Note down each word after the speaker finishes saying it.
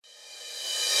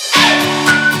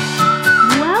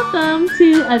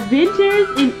to Adventures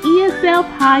in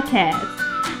ESL Podcast,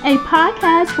 a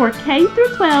podcast for K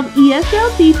through 12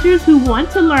 ESL teachers who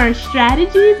want to learn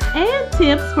strategies and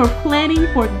tips for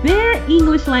planning for their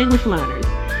English language learners.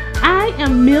 I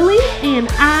am Millie, and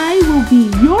I will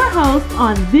be your host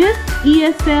on this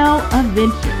ESL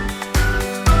adventure.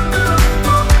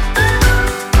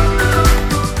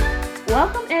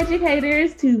 Welcome,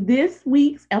 educators, to this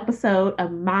week's episode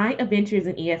of My Adventures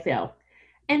in ESL.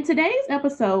 In today's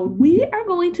episode, we are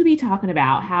going to be talking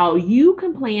about how you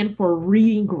can plan for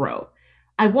reading growth.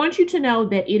 I want you to know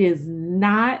that it is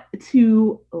not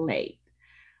too late.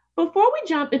 Before we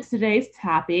jump into today's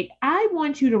topic, I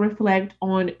want you to reflect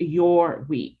on your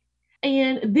week.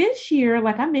 And this year,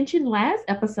 like I mentioned last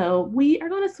episode, we are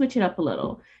going to switch it up a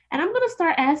little. And I'm going to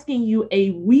start asking you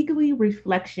a weekly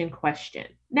reflection question.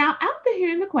 Now, after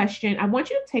hearing the question, I want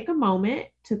you to take a moment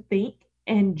to think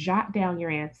and jot down your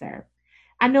answer.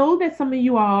 I know that some of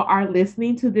you all are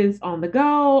listening to this on the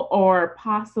go or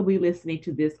possibly listening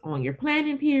to this on your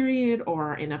planning period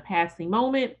or in a passing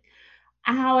moment.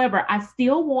 However, I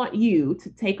still want you to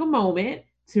take a moment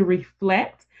to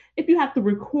reflect. If you have to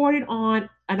record it on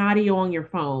an audio on your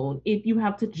phone, if you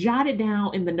have to jot it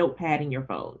down in the notepad in your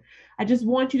phone, I just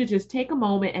want you to just take a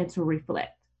moment and to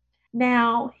reflect.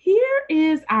 Now, here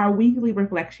is our weekly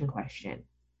reflection question.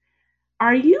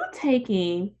 Are you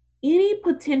taking any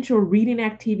potential reading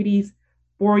activities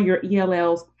for your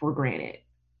ELLs for granted?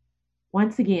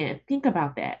 Once again, think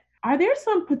about that. Are there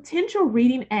some potential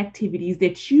reading activities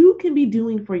that you can be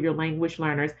doing for your language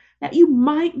learners that you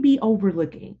might be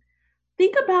overlooking?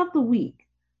 Think about the week.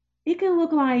 It can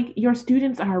look like your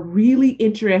students are really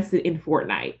interested in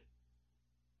Fortnite.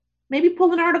 Maybe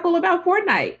pull an article about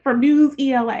Fortnite from News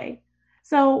ELA.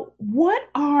 So, what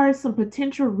are some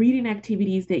potential reading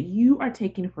activities that you are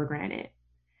taking for granted?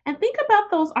 And think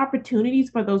about those opportunities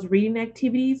for those reading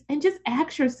activities and just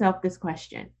ask yourself this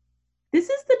question. This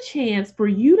is the chance for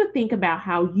you to think about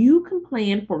how you can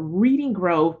plan for reading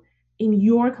growth in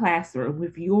your classroom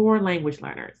with your language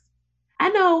learners. I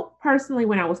know personally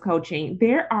when I was coaching,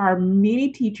 there are many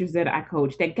teachers that I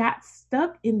coach that got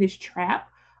stuck in this trap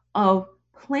of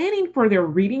planning for their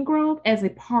reading growth as a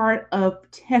part of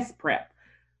test prep.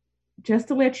 Just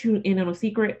to let you in on a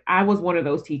secret, I was one of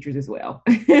those teachers as well.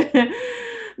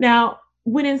 Now,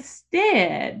 when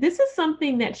instead, this is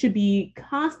something that should be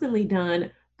constantly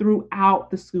done throughout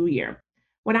the school year.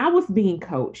 When I was being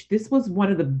coached, this was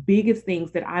one of the biggest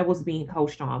things that I was being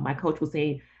coached on. My coach was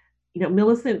saying,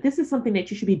 Millicent, this is something that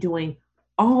you should be doing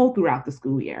all throughout the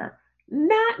school year,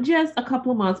 not just a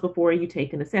couple of months before you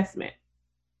take an assessment.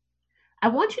 I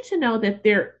want you to know that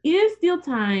there is still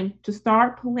time to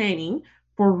start planning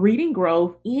for reading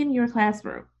growth in your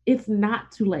classroom. It's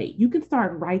not too late. You can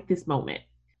start right this moment.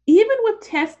 Even with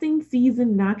testing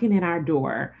season knocking at our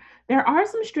door, there are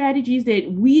some strategies that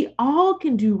we all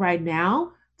can do right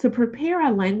now to prepare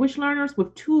our language learners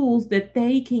with tools that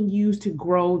they can use to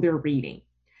grow their reading.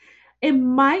 It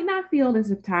might not feel as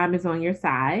if time is on your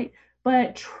side,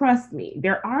 but trust me,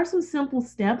 there are some simple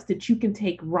steps that you can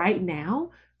take right now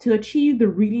to achieve the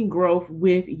reading growth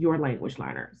with your language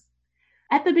learners.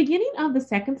 At the beginning of the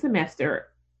second semester,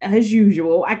 as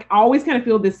usual, I always kind of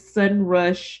feel this sudden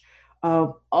rush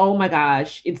of, oh my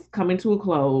gosh, it's coming to a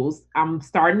close. I'm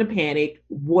starting to panic.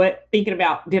 Thinking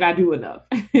about, did I do enough?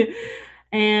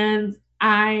 And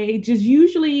I just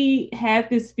usually had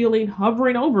this feeling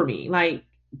hovering over me, like,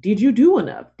 did you do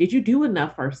enough? Did you do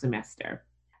enough first semester?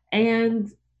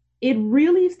 And it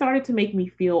really started to make me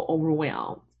feel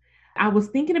overwhelmed. I was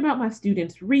thinking about my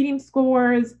students' reading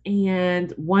scores,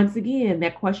 and once again,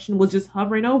 that question was just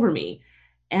hovering over me.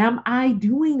 Am I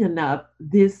doing enough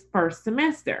this first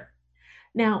semester?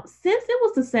 Now, since it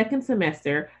was the second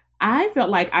semester, I felt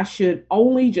like I should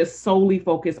only just solely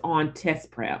focus on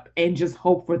test prep and just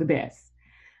hope for the best.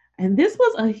 And this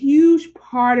was a huge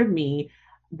part of me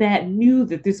that knew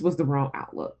that this was the wrong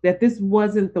outlook, that this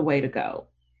wasn't the way to go.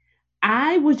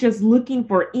 I was just looking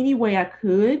for any way I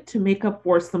could to make up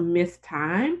for some missed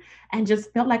time and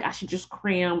just felt like I should just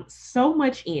cram so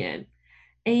much in.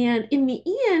 And in the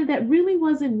end, that really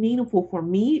wasn't meaningful for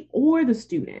me or the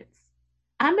students.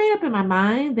 I made up in my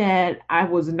mind that I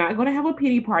was not going to have a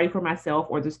pity party for myself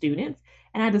or the students.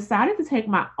 And I decided to take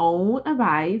my own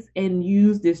advice and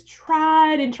use this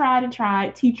tried and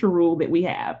tried teacher rule that we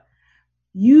have.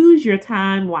 Use your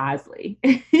time wisely.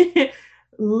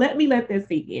 Let that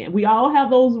sink in. We all have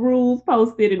those rules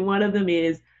posted, and one of them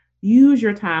is use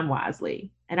your time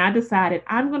wisely. And I decided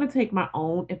I'm going to take my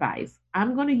own advice.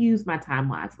 I'm going to use my time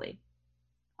wisely.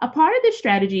 A part of this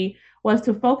strategy was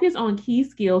to focus on key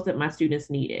skills that my students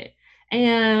needed.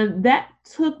 And that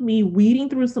took me weeding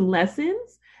through some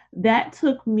lessons that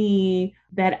took me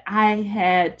that I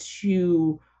had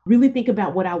to really think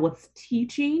about what I was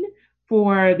teaching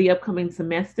for the upcoming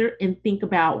semester and think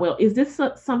about, well, is this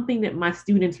something that my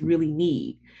students really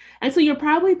need? And so you're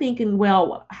probably thinking,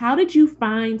 well, how did you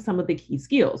find some of the key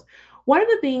skills? One of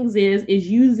the things is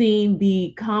using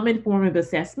the common form of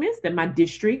assessments that my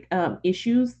district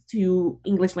issues to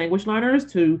English language learners,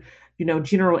 to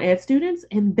general ed students.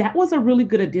 And that was a really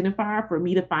good identifier for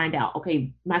me to find out,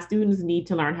 okay, my students need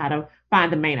to learn how to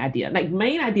find the main idea. Like,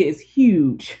 main idea is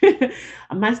huge.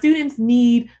 My students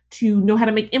need to know how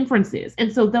to make inferences.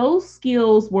 And so those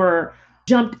skills were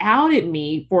jumped out at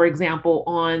me, for example,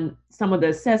 on some of the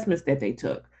assessments that they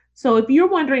took. So if you're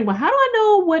wondering, well, how do I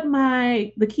know what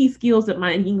the key skills that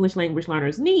my English language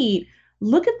learners need?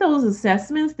 Look at those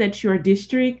assessments that your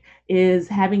district is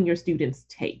having your students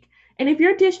take. And if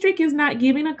your district is not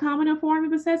giving a common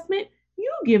informative assessment,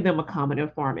 you give them a common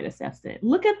informative assessment.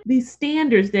 Look at the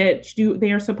standards that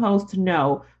they are supposed to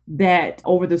know that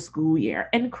over the school year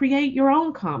and create your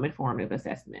own common formative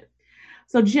assessment.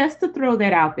 So just to throw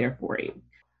that out there for you.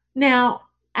 Now,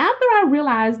 after I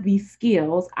realized these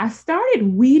skills, I started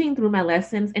weeding through my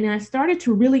lessons and I started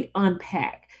to really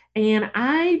unpack. And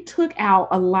I took out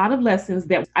a lot of lessons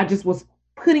that I just was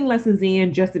putting lessons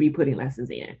in just to be putting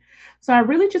lessons in. So I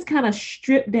really just kind of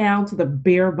stripped down to the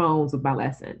bare bones of my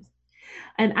lessons.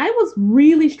 And I was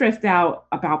really stressed out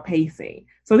about pacing.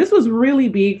 So this was really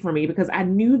big for me because I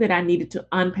knew that I needed to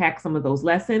unpack some of those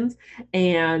lessons.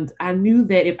 And I knew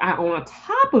that if I, on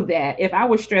top of that, if I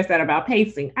was stressed out about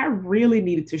pacing, I really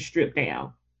needed to strip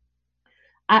down.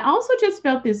 I also just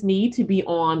felt this need to be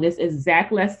on this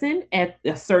exact lesson at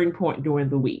a certain point during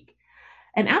the week.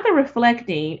 And after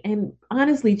reflecting and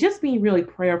honestly just being really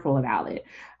prayerful about it,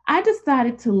 I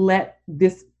decided to let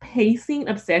this pacing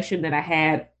obsession that I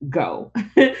had go.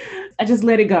 I just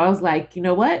let it go. I was like, you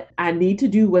know what? I need to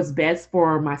do what's best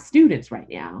for my students right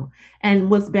now. And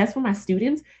what's best for my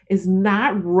students is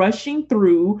not rushing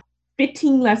through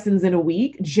 15 lessons in a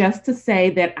week just to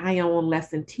say that I am on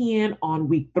lesson 10 on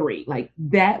week 3. Like,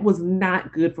 that was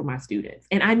not good for my students.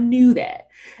 And I knew that.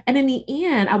 And in the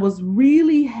end, I was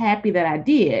really happy that I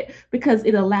did because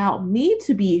it allowed me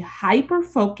to be hyper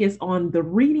focused on the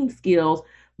reading skills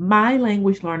my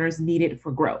language learners needed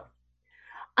for growth.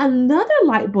 Another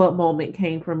light bulb moment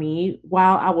came for me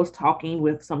while I was talking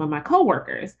with some of my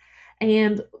coworkers.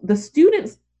 And the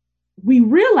students, we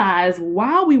realized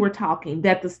while we were talking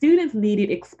that the students needed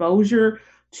exposure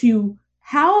to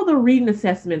how the reading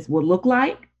assessments would look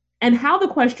like and how the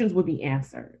questions would be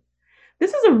answered.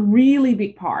 This is a really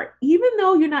big part. Even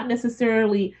though you're not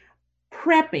necessarily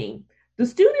prepping, the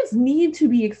students need to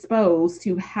be exposed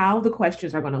to how the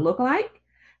questions are going to look like,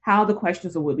 how the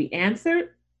questions will be answered,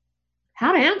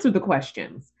 how to answer the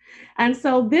questions. And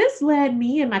so this led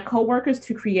me and my coworkers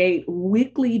to create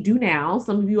weekly do now.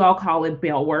 Some of you all call it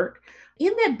bell work.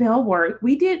 In that bell work,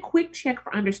 we did quick check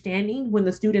for understanding when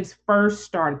the students first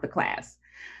started the class.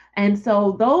 And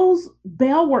so those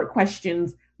bell work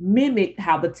questions mimicked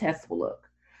how the test will look.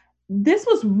 This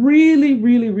was really,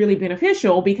 really, really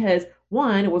beneficial because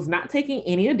one, it was not taking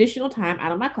any additional time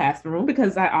out of my classroom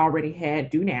because I already had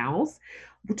do nows.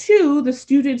 Two, the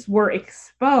students were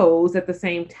exposed at the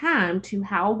same time to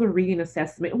how the reading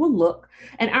assessment will look.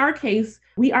 In our case,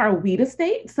 we are a WIDA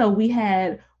state, so we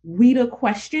had WIDA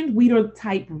questions, WIDA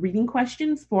type reading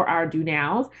questions for our do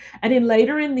nows. And then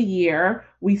later in the year,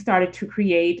 we started to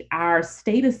create our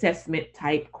state assessment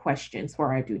type questions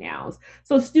for our do nows.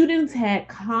 So students had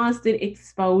constant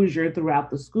exposure throughout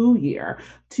the school year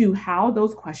to how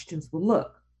those questions will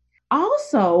look.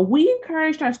 Also, we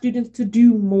encouraged our students to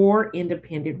do more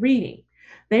independent reading.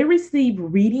 They received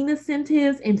reading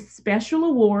incentives and special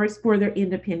awards for their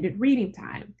independent reading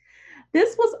time.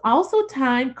 This was also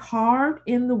time carved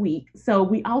in the week. So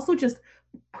we also just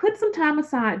put some time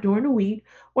aside during the week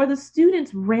where the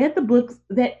students read the books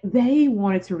that they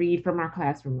wanted to read from our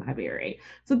classroom library.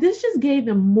 So this just gave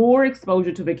them more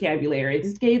exposure to vocabulary.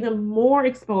 This gave them more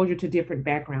exposure to different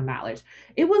background knowledge.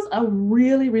 It was a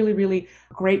really, really, really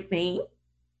great thing.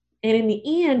 And in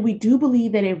the end, we do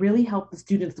believe that it really helped the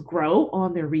students grow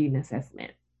on their reading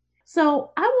assessment.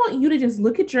 So I want you to just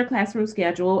look at your classroom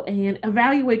schedule and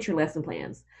evaluate your lesson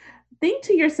plans. Think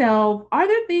to yourself, are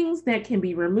there things that can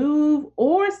be removed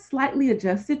or slightly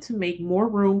adjusted to make more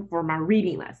room for my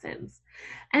reading lessons?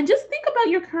 And just think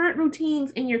about your current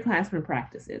routines and your classroom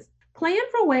practices. Plan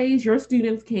for ways your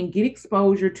students can get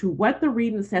exposure to what the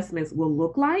reading assessments will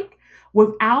look like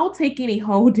without taking a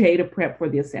whole day to prep for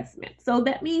the assessment. So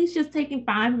that means just taking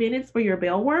 5 minutes for your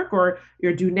bell work or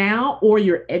your do now or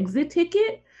your exit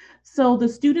ticket. so the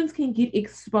students can get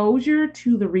exposure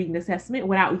to the reading assessment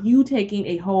without you taking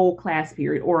a whole class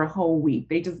period or a whole week.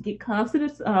 They just get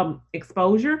constant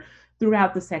exposure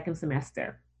throughout the second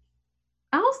semester.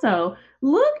 Also,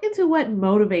 look into what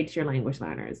motivates your language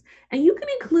learners, and you can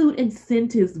include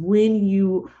incentives when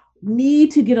you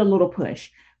need to get a little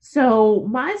push. So,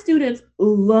 my students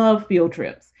love field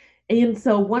trips. And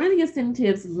so, one of the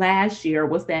incentives last year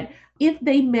was that if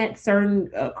they met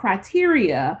certain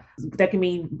criteria, that can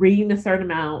mean reading a certain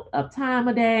amount of time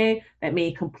a day, that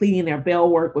means completing their bell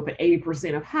work with an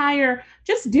 80% of higher,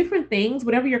 just different things,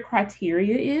 whatever your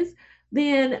criteria is,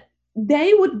 then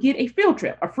they would get a field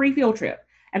trip, a free field trip.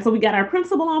 And so we got our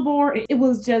principal on board. It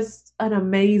was just an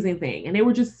amazing thing. And they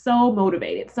were just so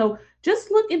motivated. So just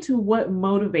look into what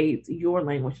motivates your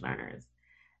language learners.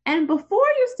 And before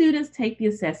your students take the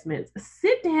assessments,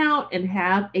 sit down and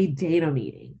have a data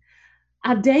meeting.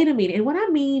 A data meeting. And what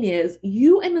I mean is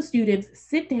you and the students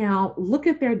sit down, look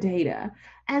at their data,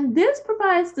 and this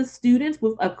provides the students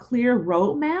with a clear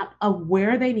roadmap of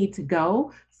where they need to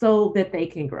go so that they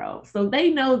can grow. So they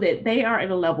know that they are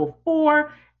at a level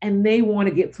 4 and they want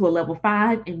to get to a level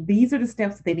 5, and these are the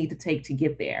steps that they need to take to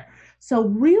get there. So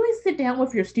really sit down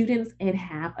with your students and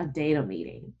have a data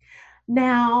meeting.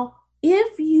 Now,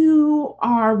 if you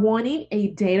are wanting a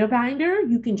data binder,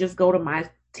 you can just go to my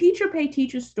Teacher Pay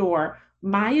Teacher store,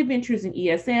 My Adventures in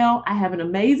ESL. I have an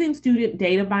amazing student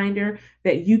data binder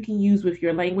that you can use with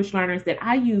your language learners that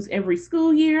I use every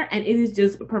school year, and it is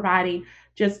just providing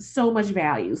just so much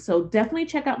value. So definitely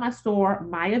check out my store,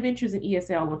 My Adventures in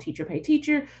ESL on Teacher Pay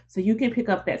Teacher, so you can pick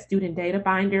up that student data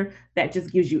binder that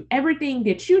just gives you everything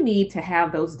that you need to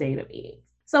have those data meetings.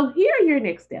 So here are your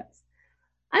next steps.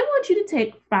 I want you to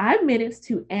take 5 minutes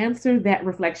to answer that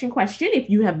reflection question if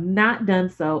you have not done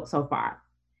so far.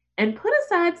 And put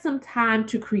aside some time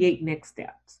to create next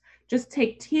steps. Just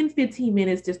take 10-15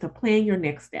 minutes just to plan your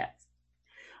next steps.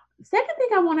 Second thing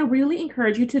I want to really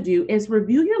encourage you to do is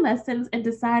review your lessons and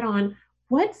decide on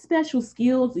what special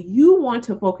skills you want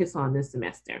to focus on this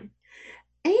semester.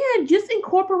 And just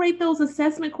incorporate those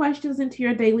assessment questions into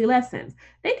your daily lessons.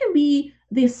 They can be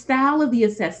the style of the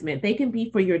assessment. They can be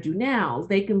for your do nows.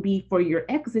 They can be for your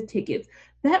exit tickets.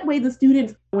 That way the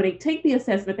students, when they take the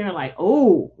assessment, they're like,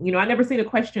 oh, I never seen a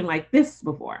question like this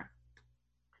before.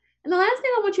 And the last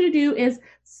thing I want you to do is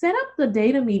set up the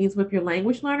data meetings with your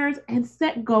language learners and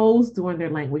set goals during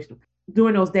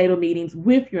those data meetings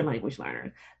with your language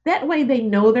learners. That way they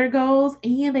know their goals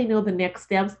and they know the next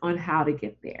steps on how to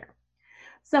get there.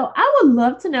 So I would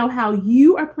love to know how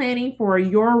you are planning for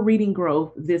your reading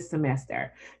growth this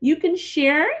semester. You can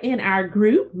share in our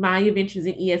group, My Adventures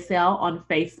in ESL on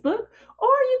Facebook, or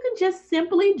you can just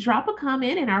simply drop a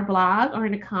comment in our blog or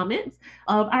in the comments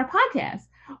of our podcast.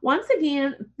 Once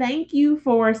again, thank you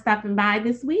for stopping by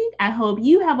this week. I hope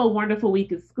you have a wonderful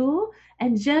week at school.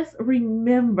 And just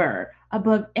remember,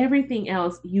 above everything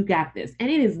else, you got this. And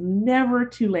it is never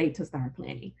too late to start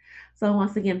planning. So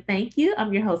once again, thank you.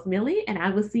 I'm your host, Millie, and I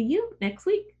will see you next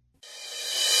week.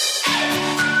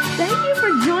 Thank you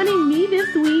for joining me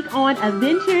this week on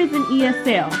Adventures in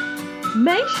ESL.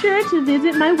 Make sure to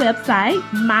visit my website,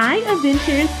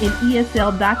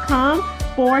 myadventuresinESL.com,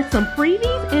 for some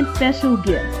freebies and special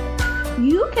gifts.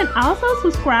 You can also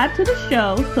subscribe to the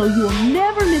show so you'll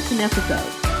never miss an episode.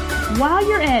 While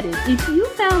you're at it, if you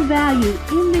found value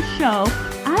in this show,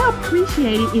 I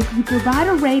appreciate it if you provide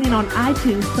a rating on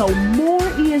iTunes so more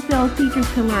ESL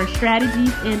teachers can learn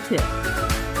strategies and tips.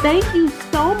 Thank you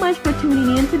so much for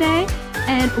tuning in today,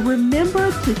 and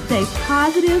remember to stay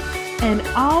positive and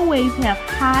always have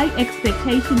high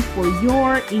expectations for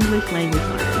your English language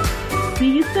learning.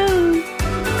 See you soon.